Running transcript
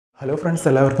Hello friends,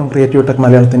 എല്ലാവർക്കും creative tech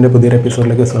മലയാളത്തിന്റെ പുതിയൊരു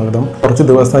എപ്പിസോഡിലേക്ക് സ്വാഗതം. കുറച്ച്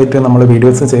ദിവസമായിട്ട് നമ്മൾ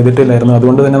വീഡിയോസ് ചെയ്തിട്ടില്ലായിരുന്നു.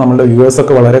 അതുകൊണ്ട് തന്നെ നമ്മുടെ വ്യൂവേഴ്സ്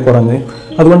ഒക്കെ വളരെ കുറഞ്ഞു.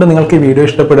 അതുകൊണ്ട് നിങ്ങൾക്ക് ഈ വീഡിയോ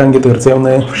ഇഷ്ടപ്പെടുകയാണെങ്കിൽ തീർച്ചയായും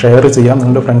ഒന്ന് ഷെയർ ചെയ്യാം.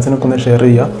 നിങ്ങളുടെ ഫ്രണ്ട്സിനൊക്കെ ഒന്ന് ഷെയർ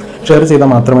ചെയ്യുക. ഷെയർ ചെയ്താൽ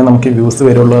മാത്രമേ നമുക്ക് വ്യൂസ്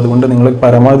വരുള്ളൂ. അതുകൊണ്ട് നിങ്ങൾ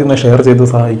പരമാവധി ഒന്ന് ഷെയർ ചെയ്ത്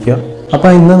സഹായിക്കുക. അപ്പോൾ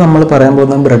ഇന്ന് നമ്മൾ പറയാൻ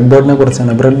പോകുന്നത് ബ്രെഡ് ബോർഡിനെ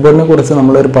കുറിച്ചാണ്. ബ്രെഡ് ബോർഡിനെ കുറിച്ച്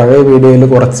നമ്മളൊരു പഴയ വീഡിയോയിൽ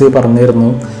കുറച്ച്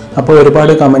പറഞ്ഞിരുന്നു. അപ്പോൾ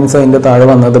ഒരുപാട് കമൻറ്റ്സ് അതിൻ്റെ താഴെ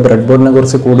വന്നത് ബ്രെഡ് ബോർഡിനെ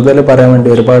കുറിച്ച് കൂടുതൽ പറയാൻ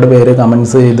വേണ്ടി ഒരുപാട് പേര്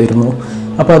കമൻറ്റ്സ് ചെയ്തിരുന്നു.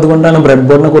 അപ്പോൾ അതുകൊണ്ടാണ് ബ്രെഡ്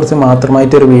ബോർഡിനെ കുറിച്ച്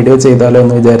മാത്രമായിട്ട് ഒരു വീഡിയോ ചെയ്താലോ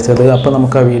എന്ന് വിചാരിച്ചത്. അപ്പോൾ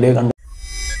നമുക്ക് ആ വീഡിയോ കണ്ടു.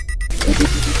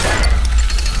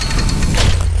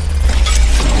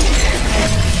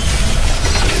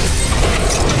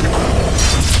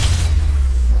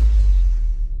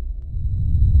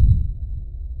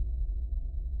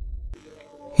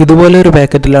 ഇതുപോലെ ഒരു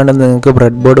പാക്കറ്റിലാണ് നിങ്ങൾക്ക്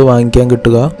ബ്രെഡ് ബോർഡ് വാങ്ങിക്കാൻ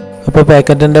കിട്ടുക. അപ്പോൾ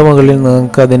പാക്കറ്റിൻ്റെ മുകളിൽ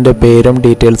നിങ്ങൾക്ക് അതിൻ്റെ പേരും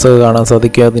ഡീറ്റെയിൽസൊക്കെ കാണാൻ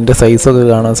സാധിക്കും, അതിൻ്റെ സൈസൊക്കെ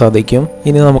കാണാൻ സാധിക്കും.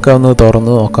 ഇനി നമുക്കതൊന്ന്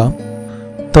തുറന്നു നോക്കാം.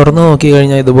 തുറന്നു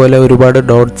നോക്കിക്കഴിഞ്ഞാൽ ഇതുപോലെ ഒരുപാട്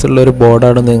ഡോട്ട്സ് ഉള്ളൊരു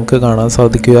ബോർഡാണ് നിങ്ങൾക്ക് കാണാൻ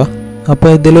സാധിക്കുക. അപ്പോൾ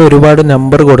ഇതിൽ ഒരുപാട്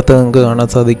നമ്പർ കൊടുത്ത് നിങ്ങൾക്ക് കാണാൻ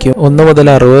സാധിക്കും. 1 മുതൽ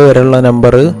 60 വരെയുള്ള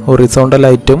നമ്പർ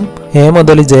ഹൊറിസോണ്ടലായിട്ടും A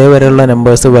മുതൽ J വരെയുള്ള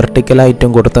നമ്പേഴ്സ്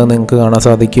വെർട്ടിക്കലായിട്ടും കൊടുത്ത് നിങ്ങൾക്ക് കാണാൻ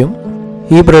സാധിക്കും.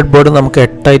 ഈ ബ്രെഡ് ബോർഡ് നമുക്ക്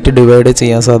 8 ആയിട്ട് ഡിവൈഡ്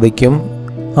ചെയ്യാൻ സാധിക്കും.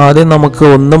 ആദ്യം നമുക്ക്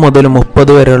 1 മുതൽ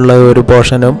 30 വരെയുള്ള ഒരു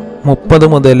പോർഷനും 30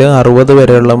 മുതൽ 60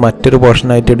 വരെയുള്ള മറ്റൊരു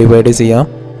പോർഷനായിട്ട് ഡിവൈഡ് ചെയ്യാം.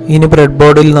 ഇനി ബ്രെഡ്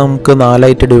ബോർഡിൽ നമുക്ക് 4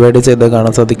 ആയിട്ട് ഡിവൈഡ് ചെയ്ത്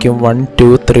കാണാൻ സാധിക്കും. 1 2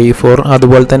 3 4.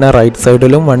 അതുപോലെ തന്നെ റൈറ്റ്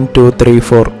സൈഡിലും 1 2 3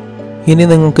 4. ഇനി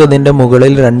നിങ്ങൾക്ക് ഇതിൻ്റെ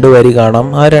മുകളിൽ 2 വരി കാണാം.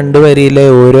 ആ 2 വരിയിലെ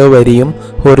ഓരോ വരിയും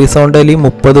ഹൊറിസോണ്ടലി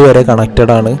 30 വരെ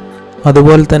കണക്റ്റഡ് ആണ്.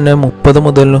 അതുപോലെ തന്നെ 30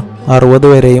 മുതൽ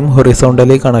 60 വരെയും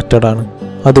ഹൊറിസോണ്ടലി കണക്റ്റഡ് ആണ്.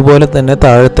 അതുപോലെ തന്നെ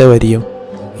താഴത്തെ വരിയും.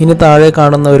 ഇനി താഴെ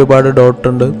കാണുന്ന ഒരുപാട് ഡോട്ട്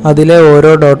ഉണ്ട്. അതിലെ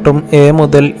ഓരോ ഡോട്ടും A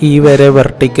മുതൽ E വരെ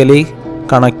വെർട്ടിക്കലി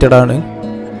കണക്റ്റഡ് ആണ്.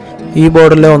 ഈ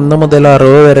ബോർഡിലെ 1 മുതൽ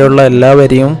 60 വരെയുള്ള എല്ലാ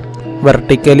വരിയും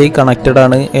വെർട്ടിക്കലി കണക്റ്റഡ്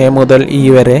ആണ് A മുതൽ E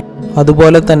വരെ.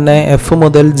 അതുപോലെ തന്നെ F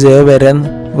മുതൽ J വരെ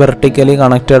വെർട്ടിക്കലി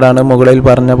കണക്റ്റഡ് ആണ്. മുകളിൽ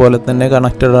പറഞ്ഞ പോലെ തന്നെ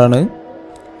കണക്റ്റഡ് ആണ്.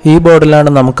 ഈ ബോർഡിലാണ്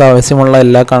നമുക്ക് ആവശ്യമുള്ള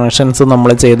എല്ലാ കണക്ഷൻസും നമ്മൾ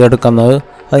ചെയ്തെടുക്കുന്നത്.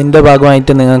 അതിൻ്റെ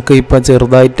ഭാഗമായിട്ട് നിങ്ങൾക്ക് ഇപ്പോൾ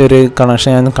ചെറുതായിട്ടൊരു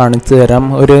കണക്ഷൻ ഞാൻ കാണിച്ചു തരാം.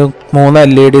 ഒരു 3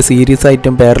 LED സീരീസ്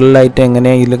ആയിട്ടും പാരലലായിട്ടും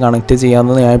എങ്ങനെയാണ് ഇതിൽ കണക്ട്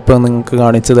ചെയ്യാമെന്ന് ഞാൻ ഇപ്പോൾ നിങ്ങൾക്ക്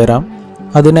കാണിച്ചു തരാം.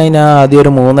 അതിനായി ഞാൻ ആദ്യം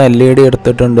ഒരു 3 LED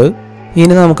എടുത്തിട്ടുണ്ട്.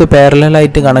 ഇനി നമുക്ക്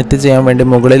പാരലലായിട്ട് കണക്ട് ചെയ്യാൻ വേണ്ടി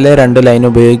മുകളിലെ 2 ലൈൻ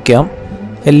ഉപയോഗിക്കാം.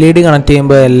 LED കണക്ട്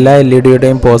ചെയ്യുമ്പോൾ എല്ലാ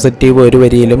LEDയുടെയും പോസിറ്റീവ് ഒരു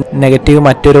വരിയിലും നെഗറ്റീവ്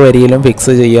മറ്റൊരു വരിയിലും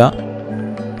ഫിക്സ് ചെയ്യുക.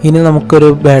 ഇനി നമുക്കൊരു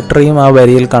ബാറ്ററിയും ആ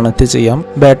വരിയിൽ കണക്ട് ചെയ്യാം.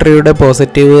 ബാറ്ററിയുടെ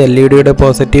പോസിറ്റീവ് LEDയുടെ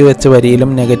പോസിറ്റീവ് വെച്ച വരിയിലും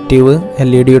നെഗറ്റീവ്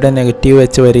LEDയുടെ നെഗറ്റീവ്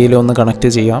വെച്ച വരിയിലും ഒന്ന് കണക്ട്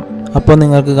ചെയ്യാം. അപ്പോൾ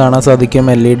നിങ്ങൾക്ക് കാണാൻ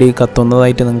സാധിക്കും LED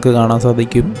കത്തുന്നതായിട്ട് നിങ്ങൾക്ക് കാണാൻ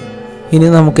സാധിക്കും. ഇനി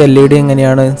നമുക്ക് LED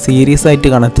എങ്ങനെയാണ് സീരീസ് ആയിട്ട്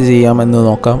കണക്ട് ചെയ്യാമെന്ന്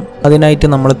നോക്കാം. അതിനായിട്ട്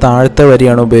നമ്മൾ താഴത്തെ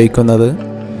വരിയാണ് ഉപയോഗിക്കുന്നത്.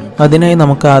 അതിനായി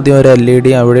നമുക്ക് ആദ്യം ഒരു LED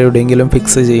അവിടെ എവിടെയെങ്കിലും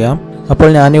ഫിക്സ് ചെയ്യാം. അപ്പോൾ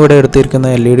ഞാനിവിടെ എടുത്തിരിക്കുന്ന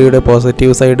LEDയുടെ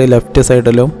പോസിറ്റീവ് സൈഡ് ലെഫ്റ്റ്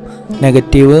സൈഡിലും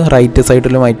നെഗറ്റീവ് റൈറ്റ്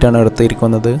സൈഡിലുമായിട്ടാണ്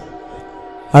എടുത്തിരിക്കുന്നത്.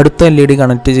 അടുത്ത LED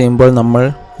കണക്ട് ചെയ്യുമ്പോൾ നമ്മൾ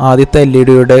ആദ്യത്തെ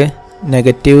LEDയുടെ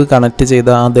നെഗറ്റീവ് കണക്ട് ചെയ്ത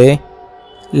അതേ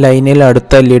ലൈനിൽ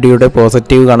അടുത്ത LEDയുടെ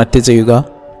പോസിറ്റീവ് കണക്ട് ചെയ്യുക.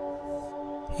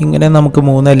 ഇങ്ങനെ നമുക്ക്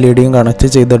 3 LEDയും കണക്ട്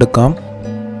ചെയ്തെടുക്കാം.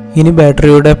 ഇനി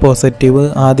ബാറ്ററിയുടെ പോസിറ്റീവ്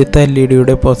ആദ്യത്തെ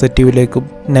LEDയുടെ പോസിറ്റീവിലേക്കും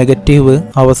നെഗറ്റീവ്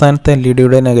അവസാനത്തെ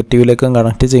LEDയുടെ നെഗറ്റീവിലേക്കും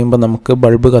കണക്ട് ചെയ്യുമ്പോൾ നമുക്ക്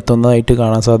ബൾബ് കത്തുന്നതായിട്ട്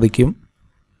കാണാൻ സാധിക്കും.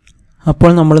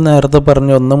 അപ്പോൾ നമ്മൾ നേരത്തെ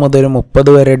പറഞ്ഞ് 1 മുതൽ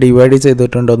 30 വരെ ഡിവൈഡ്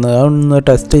ചെയ്തിട്ടുണ്ടെന്ന് അതൊന്ന്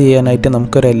ടെസ്റ്റ് ചെയ്യാനായിട്ട്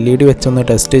നമുക്കൊരു LED വെച്ചൊന്ന്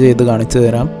ടെസ്റ്റ് ചെയ്ത് കാണിച്ചു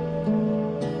തരാം.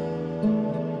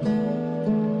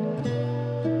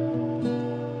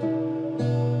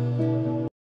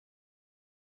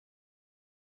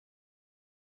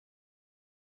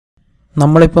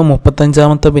 നമ്മളിപ്പോൾ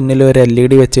 35ാമത്തെ പിന്നിൽ ഒരു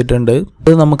LED വെച്ചിട്ടുണ്ട്.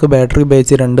 അത് നമുക്ക് ബാറ്ററി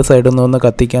ഉപയോഗിച്ച് 2 സൈഡിൽ നിന്ന്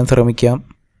കത്തിക്കാൻ ശ്രമിക്കാം.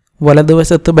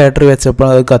 വലതുവശത്ത് ബാറ്ററി വെച്ചപ്പോൾ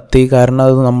അത് കത്തി, കാരണം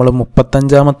അത് നമ്മൾ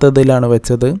 35ാമത്തേതിലാണ്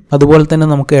വെച്ചത്. അതുപോലെ തന്നെ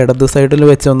നമുക്ക് ഇടത് സൈഡിൽ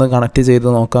വെച്ച് ഒന്ന് കണക്ട് ചെയ്ത്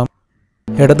നോക്കാം.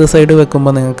 ഇടത് സൈഡ്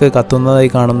വെക്കുമ്പോൾ നിങ്ങൾക്ക് കത്തുന്നതായി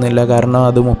കാണുന്നില്ല, കാരണം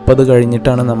അത് 30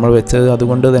 കഴിഞ്ഞിട്ടാണ് നമ്മൾ വെച്ചത്.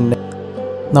 അതുകൊണ്ട് തന്നെ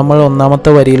നമ്മൾ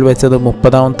 1ാമത്തെ വരിയിൽ വെച്ചത്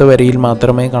 30ാമത്തെ വരിയിൽ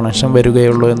മാത്രമേ കണക്ഷൻ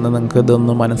വരികയുള്ളൂ എന്ന് നിങ്ങൾക്ക്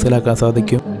ഇതൊന്ന് മനസ്സിലാക്കാൻ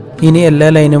സാധിക്കും. ഇനി എല്ലാ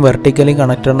ലൈനും വെർട്ടിക്കലി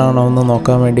കണക്റ്റഡ് ആണോ എന്ന്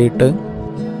നോക്കാൻ വേണ്ടിയിട്ട്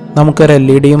നമുക്കൊരു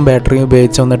LEDയും ബാറ്ററിയും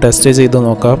ഉപയോഗിച്ച് ഒന്ന് ടെസ്റ്റ് ചെയ്ത്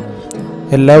നോക്കാം.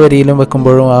 എല്ലാ വരിയിലും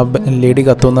വെക്കുമ്പോഴും ആ LED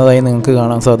കത്തുന്നതായി നിങ്ങൾക്ക്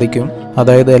കാണാൻ സാധിക്കും.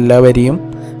 അതായത് എല്ലാ വരിയും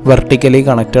വെർട്ടിക്കലി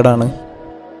കണക്റ്റഡ് ആണ്.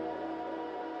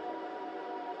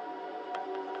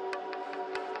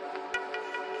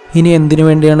 ഇനി എന്തിനു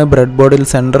വേണ്ടിയാണ് ബ്രെഡ് ബോർഡിൽ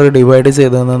സെൻറ്റർ ഡിവൈഡ്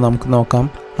ചെയ്തതെന്ന് നമുക്ക് നോക്കാം.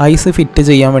 ഐസ് ഫിറ്റ്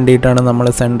ചെയ്യാൻ വേണ്ടിയിട്ടാണ് നമ്മൾ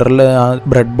സെൻറ്ററിൽ ആ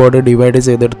ബ്രെഡ് ബോർഡ് ഡിവൈഡ്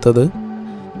ചെയ്തെടുത്തത്.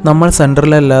 നമ്മൾ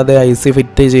സെൻറ്ററിലല്ലാതെ ഐസ്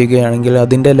ഫിറ്റ് ചെയ്യുകയാണെങ്കിൽ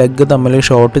അതിൻ്റെ ലെഗ് തമ്മിൽ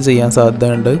ഷോർട്ട് ചെയ്യാൻ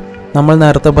സാധ്യതയുണ്ട്. നമ്മൾ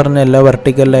നേരത്തെ പറഞ്ഞ എല്ലാ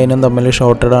വെർട്ടിക്കൽ ലൈനും തമ്മിൽ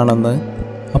ഷോർട്ടഡ് ആണെന്ന്.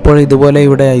 അപ്പോൾ ഇതുപോലെ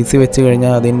ഇവിടെ ഐസി വെച്ച്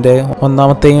കഴിഞ്ഞാൽ അതിൻ്റെ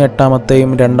 1ാമത്തെയും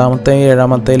 8ാമത്തെയും 2ാമത്തെയും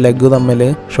 7ാമത്തെയും ലെഗ് തമ്മിൽ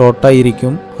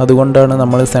ഷോർട്ടായിരിക്കും. അതുകൊണ്ടാണ്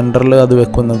നമ്മൾ സെൻറ്ററിൽ അത്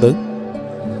വെക്കുന്നത്.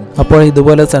 അപ്പോൾ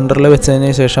ഇതുപോലെ സെൻറ്ററിൽ വെച്ചതിന്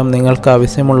ശേഷം നിങ്ങൾക്ക്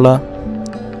ആവശ്യമുള്ള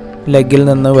ലെഗിൽ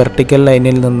നിന്ന് വെർട്ടിക്കൽ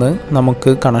ലൈനിൽ നിന്ന്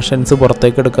നമുക്ക് കണക്ഷൻസ്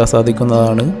പുറത്തേക്ക് എടുക്കാൻ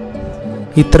സാധിക്കുന്നതാണ്.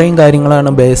 ഇത്രയും കാര്യങ്ങളാണ്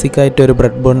ബേസിക്കായിട്ട് ഒരു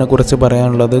ബ്രെഡ് ബോർഡിനെ കുറിച്ച്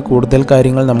പറയാനുള്ളത്. കൂടുതൽ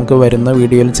കാര്യങ്ങൾ നമുക്ക് വരുന്ന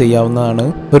വീഡിയോയിൽ ചെയ്യാവുന്നതാണ്.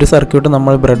 ഒരു സർക്യൂട്ട്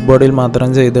നമ്മൾ ബ്രെഡ് ബോർഡിൽ മാത്രം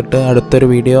ചെയ്തിട്ട് അടുത്തൊരു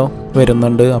വീഡിയോ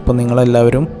വരുന്നുണ്ട്. അപ്പോൾ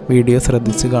നിങ്ങളെല്ലാവരും വീഡിയോ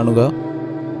ശ്രദ്ധിച്ച് കാണുക.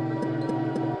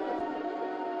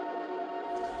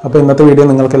 അപ്പോൾ ഇന്നത്തെ വീഡിയോ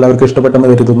നിങ്ങൾക്ക് എല്ലാവർക്കും ഇഷ്ടപ്പെട്ടെന്ന്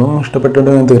കരുതുന്നു.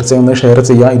 ഇഷ്ടപ്പെട്ടിട്ടുണ്ടെങ്കിൽ തീർച്ചയായും ഒന്ന് ഷെയർ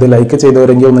ചെയ്യുക. ഇത് ലൈക്ക്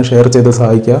ചെയ്തവരെങ്കിൽ ഒന്ന് ഷെയർ ചെയ്ത്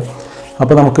സഹായിക്കുക.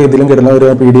 അപ്പോൾ നമുക്ക് ഇതിലും കിട്ടുന്ന ഒരു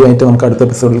വീഡിയോ ആയിട്ട് നമുക്ക് അടുത്ത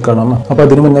എപ്പിസോഡിൽ കാണാം. അപ്പോൾ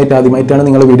അതിന് മുന്നായിട്ട് ആദ്യമായിട്ടാണ്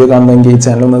നിങ്ങൾ വീഡിയോ കാണുന്നതെങ്കിൽ ഈ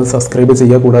ചാനൽ ഒന്ന് സബ്സ്ക്രൈബ്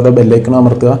ചെയ്യുക, കൂടാതെ ബെല്ലൈക്കൺ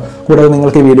അമർത്തുക. കൂടാതെ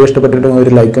നിങ്ങൾക്ക് ഈ വീഡിയോ ഇഷ്ടപ്പെട്ടിട്ടുണ്ടെങ്കിൽ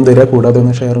ഒരു ലൈക്കും തരിക, കൂടാതെ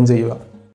ഒന്ന് ഷെയറും ചെയ്യുക.